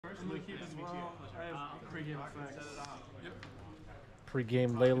I'm going to keep as well. I have pre-game effects. Yep.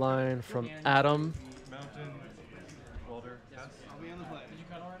 Pre-game ley line from Adam. Mountain, Walder, pass. I'll be on the play. Did you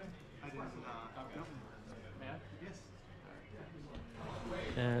cut already? I didn't. Okay. Nope. Yeah? Yes.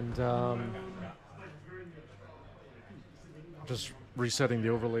 And just resetting the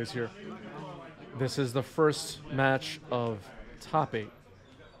overlays here. This is the first match of top 8,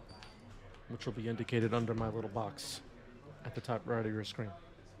 which will be indicated under my little box at the top right of your screen.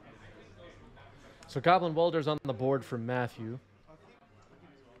 So Goblin Welder's on the board for Matthew.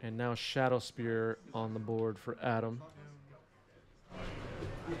 And now Shadow Spear on the board for Adam.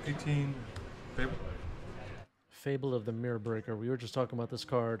 18, Fable. Fable of the Mirror Breaker. We were just talking about this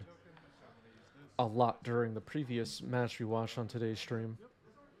card a lot during the previous match we watched on today's stream.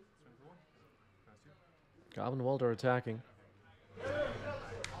 Goblin Welder attacking.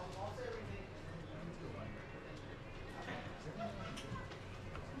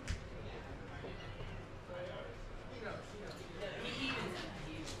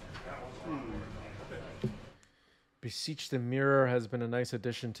 Beseech the Mirror has been a nice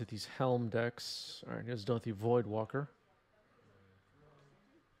addition to these Helm decks. All right, here's Dorothy Voidwalker.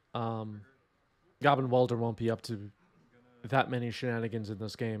 Goblin Welder won't be up to that many shenanigans in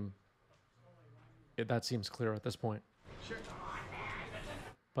this game. That seems clear at this point. Sure.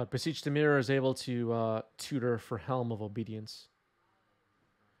 But Beseech the Mirror is able to tutor for Helm of Obedience.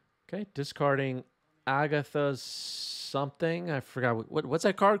 Okay, discarding Agatha's something. I forgot. What's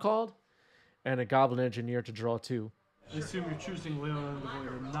that card called? And a Goblin Engineer to draw 2. I assume you're choosing Leland the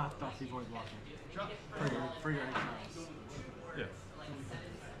Voider, not Duffy Voidwalker. For your exiles. Yeah.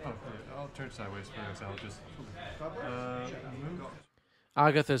 Oh, yeah. I'll turn sideways for this. I'll just move.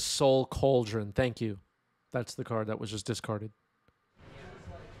 Agatha's Soul Cauldron. Thank you. That's the card that was just discarded.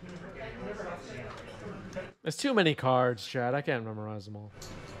 There's too many cards, Chad. I can't memorize them all.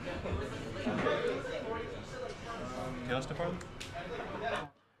 Chaos Defiler?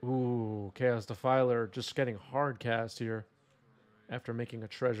 Ooh, Chaos Defiler just getting hard cast here after making a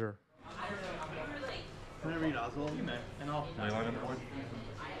treasure. Can I read Oswald? You may. And I'll... Leyline on the board.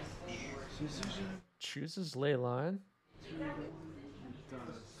 Chooses Leyline. And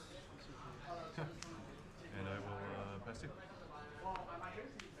I will pass you.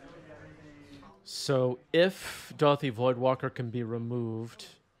 So if Dorothy Voidwalker can be removed,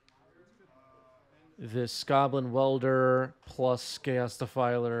 this Goblin Welder plus Chaos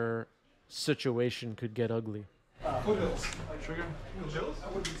Defiler situation could get ugly. Trigger.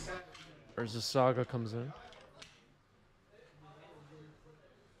 Urza Saga comes in.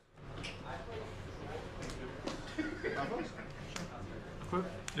 Equip.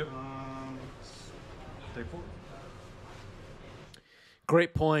 Yep. Take 4.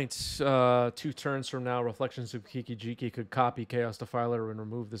 Great point. 2 turns from now, Reflections of Kiki-Jiki could copy Chaos Defiler and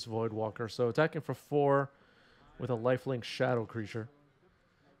remove this Voidwalker. So attacking for 4 with a lifelink shadow creature.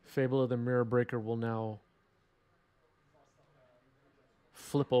 Fable of the Mirror Breaker will now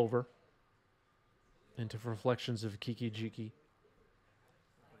flip over into Reflections of Kiki-Jiki.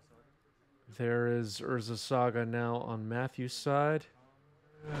 There is Urza Saga now on Matthew's side.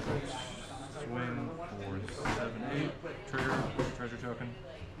 Swing for 7, 8. Trigger, treasure token.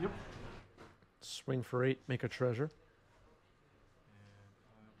 Yep. Swing for 8, make a treasure.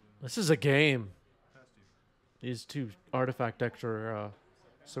 This is a game. These two artifact decks are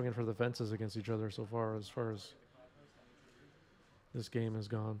swinging for the fences against each other so far as this game has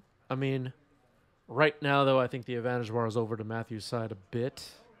gone. I mean, right now, though, I think the advantage bar is over to Matthew's side a bit.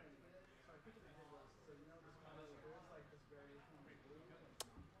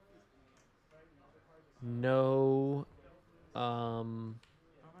 No.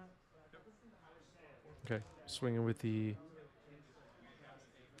 Okay, swinging with the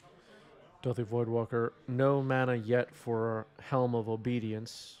Dorothy Voidwalker. No mana yet for Helm of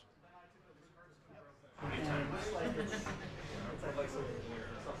Obedience.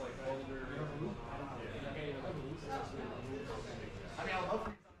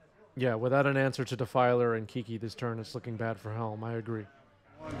 Yeah, without an answer to Defiler and Kiki this turn, it's looking bad for Helm. I agree.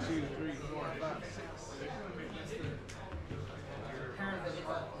 1, 2, 3, 4, 5, 6.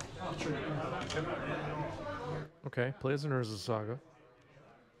 Okay, plays an Urza Saga.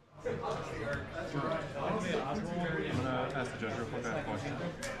 I'm going to ask the judge real quick. I have a question.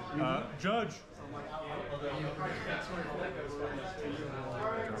 Judge!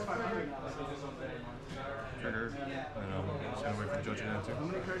 Trigger. And then I'm just going to wait for the judge to answer. How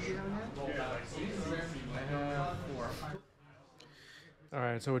many cards do you have in hand? I have 4. All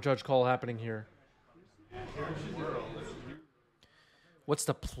right, so a judge call happening here. What's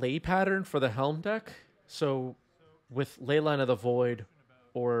the play pattern for the Helm deck? So with Leyline of the Void,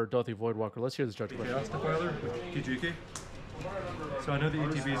 or Dorothy Voidwalker? Let's hear this judge question. Chaos Defiler with Kijiki. So I know the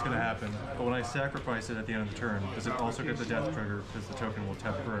ATB is going to happen, but when I sacrifice it at the end of the turn, does it also get the death trigger because the token will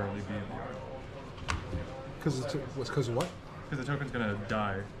temporarily be in the yard? Because of what? Because the token's going to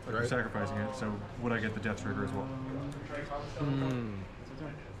die, like Right. I'm sacrificing it, so would I get the death trigger as well?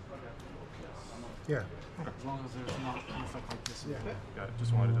 Yeah. As long as there's not an effect like this. Yeah. Got it,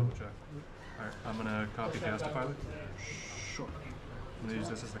 just wanted to double check. Alright, I'm going to copy Chaos Defiler. Sure. I'm going to use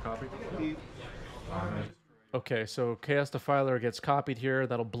this as the copy. Okay, so Chaos Defiler gets copied here.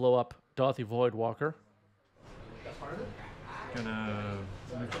 That'll blow up Dorothy Voidwalker. Gonna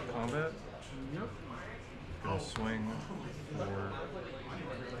move to combat. Yep. Gonna swing for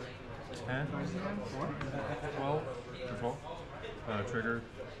 10, 12, for 12. Trigger.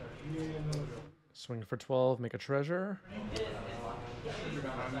 Swing for 12, make a treasure.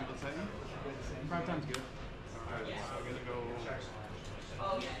 5 times good. Alright, so I'm gonna go.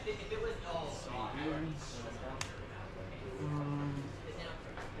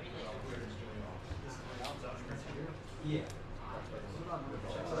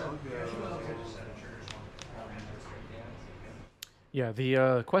 Yeah,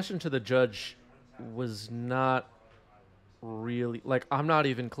 the question to the judge was not really... Like, I'm not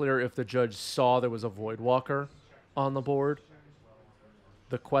even clear if the judge saw there was a Voidwalker on the board.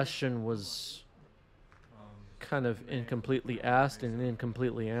 The question was kind of incompletely asked and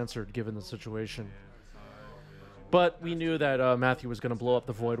incompletely answered given the situation. But we knew that Matthew was going to blow up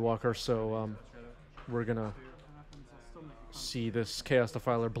the Voidwalker, so we're going to see this Chaos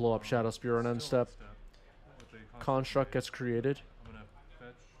Defiler blow up Shadow Spear on end step. Construct gets created. I'm gonna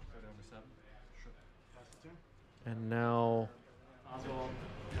fetch, go down to 7. And now,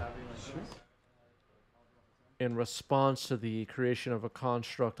 in response to the creation of a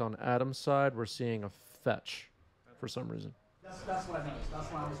construct on Adam's side, we're seeing a fetch for some reason. That's what I noticed. That's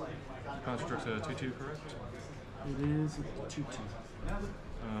why I was like Construct's a 2/2, correct? it is a 2/2.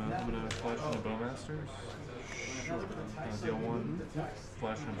 I'm gonna flash into Bowmasters. Deal 1.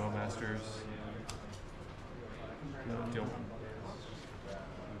 Flash into Bowmasters. Deal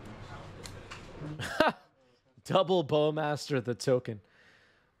 1. Double Bowmaster the token.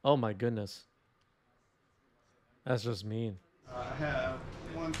 Oh my goodness. That's just mean. I have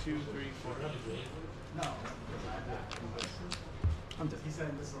 1, 2, 3, 4. No. I'm dead. He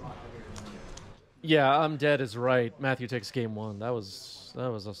said this is a lot. Yeah, I'm dead is right. Matthew takes game 1. That was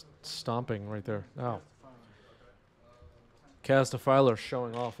a stomping right there. Wow. Chaos Defiler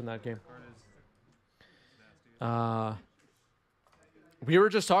showing off in that game. We were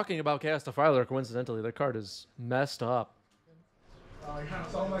just talking about Chaos Defiler, coincidentally. That card is messed up.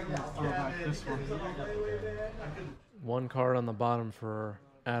 This one. One card on the bottom for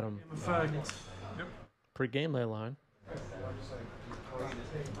Adam. Effect. Pre-game ley line.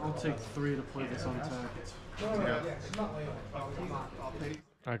 I'll take 3 to play this untapped.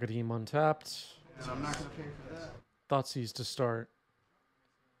 Agadim untapped. I'm not going to pay for that. Thoughtseize to start.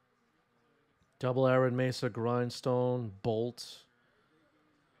 Double Arid Mesa, Grindstone, Bolt.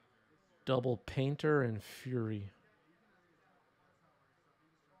 Double Painter and Fury.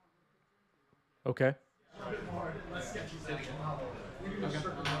 Okay.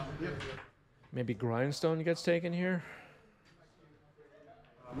 Maybe Grindstone gets taken here.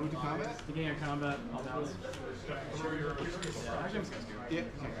 Move to combat? Beginning of combat, I'll bounce. Yeah.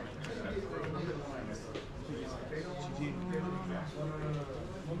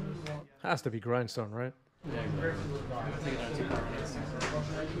 Has to be Grindstone, right?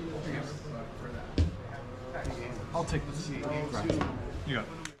 I'll take this. You got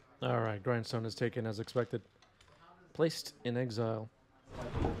it. All right, Grindstone is taken as expected. Placed in exile.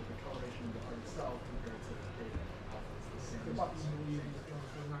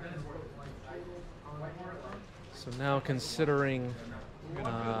 So now considering... Get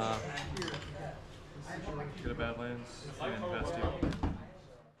a Badlands and pass deal.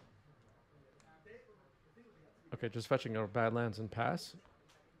 Okay, just fetching our Badlands and pass.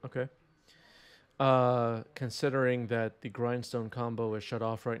 Okay. Considering that the Grindstone combo is shut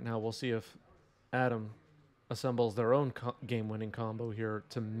off right now, we'll see if Adam assembles their own game-winning combo here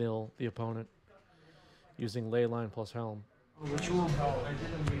to mill the opponent using Leyline plus Helm. Ritual.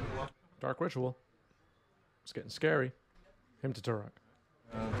 Dark Ritual. It's getting scary. Him to Turok.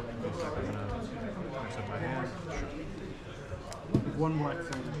 I'm gonna mix up my hand. One black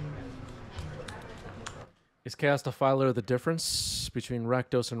thing. Is Chaos Defiler the difference between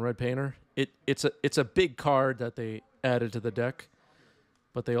Rakdos and Red Painter? It's a big card that they added to the deck,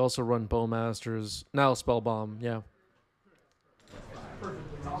 but they also run Bowmasters. Now Spellbomb, yeah.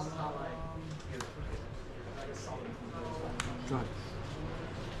 Good.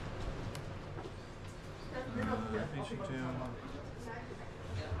 Ancient Tomb.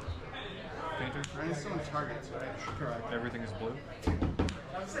 Painter. Grindstone targets, right? Correct. Everything is blue.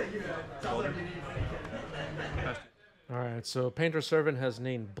 Welder. Pass two. All right, so Painter Servant has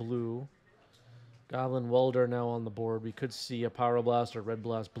named blue. Goblin Welder now on the board. We could see a Power Blast or Red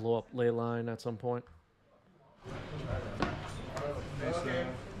Blast blow up ley line at some point.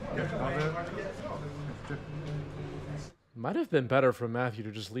 Might have been better for Matthew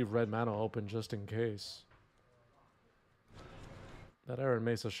to just leave red mana open just in case. That Iron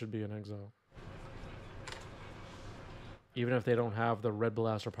Mesa should be in exile. Even if they don't have the Red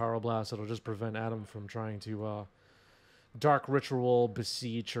Blast or Power Blast, it'll just prevent Adam from trying to Dark Ritual,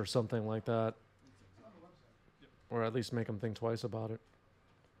 Beseech, or something like that. Or at least make him think twice about it.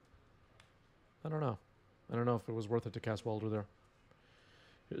 I don't know. I don't know if it was worth it to cast Welder there.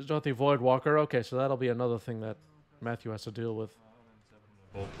 Here's Dorothy Voidwalker. Okay, so that'll be another thing that Matthew has to deal with.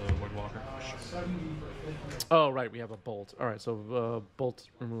 Bolt Voidwalker. Oh, right, we have a Bolt. All right, so Bolt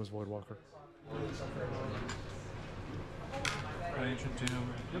removes Voidwalker. Ancient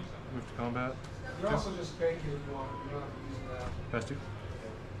Tomb. Move to combat. You can also just bank it if you want. You're not using that. Pass two.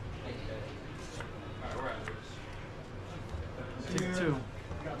 Take 2.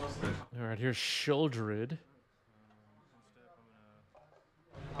 All right, here's Shieldred.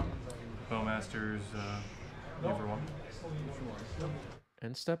 Bowmaster's you for 1.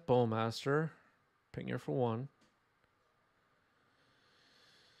 End step Bowmaster. Ping here for 1.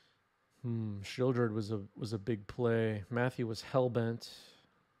 Shieldred was a big play. Matthew was hellbent.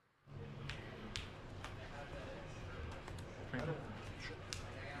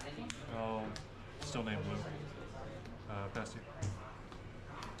 Oh, still named blue. Pass two.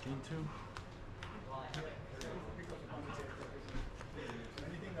 Gain 2.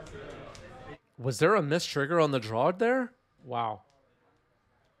 Was there a missed trigger on the draw there? Wow.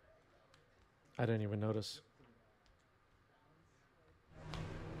 I didn't even notice.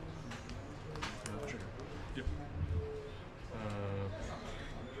 Yep.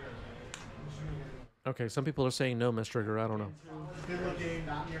 Okay, some people are saying no missed trigger. I don't know. Good looking,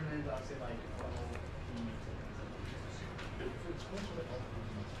 not near mid, I'll say like.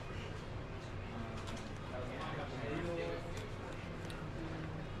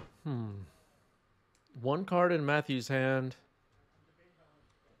 One card in Matthew's hand.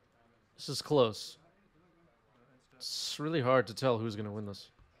 This is close. It's really hard to tell who's going to win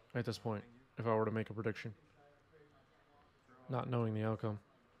this at this point, if I were to make a prediction. Not knowing the outcome.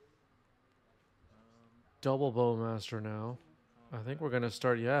 Double Bowmaster now. I think we're going to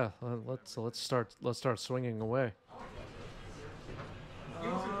start, yeah, let's start swinging away.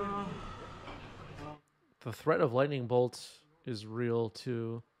 The threat of Lightning Bolt is real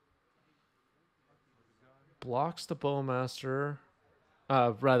too. Blocks the Bowmaster.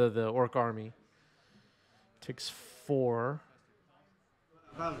 Rather, the Orc Army. Takes 4.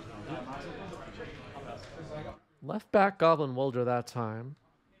 Left back Goblin Welder that time.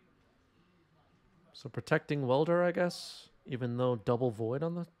 So protecting Welder, I guess. Even though double Void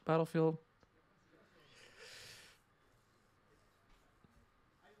on the battlefield.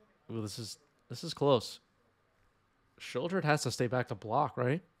 Ooh, this is close. Shieldred has to stay back to block,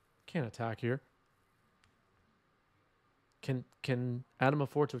 right? Can't attack here. Can Adam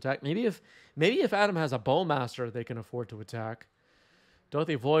afford to attack? Maybe if Adam has a Bowmaster, they can afford to attack.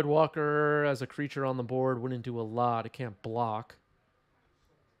 Dorothy Voidwalker as a creature on the board wouldn't do a lot. It can't block.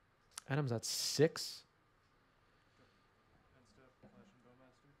 Adam's at 6.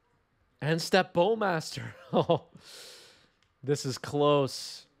 End step Bowmaster. Oh, this is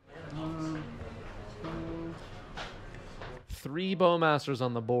close. 3 Bowmasters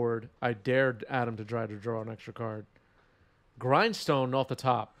on the board. I dared Adam to try to draw an extra card. Grindstone off the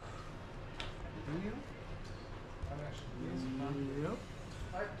top. Yep.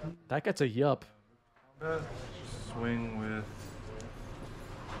 That gets a yup. Swing with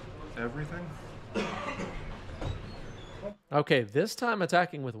everything. Okay, this time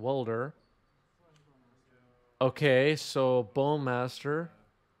attacking with Welder. Okay, so Bowmaster.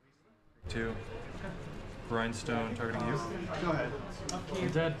 2. Grindstone targeting you. Go ahead. You're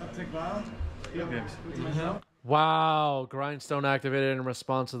dead. Take violence. Games. Wow, Grindstone activated in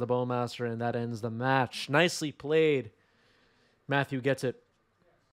response to the Bowmaster, and that ends the match. Nicely played. Matthew gets it.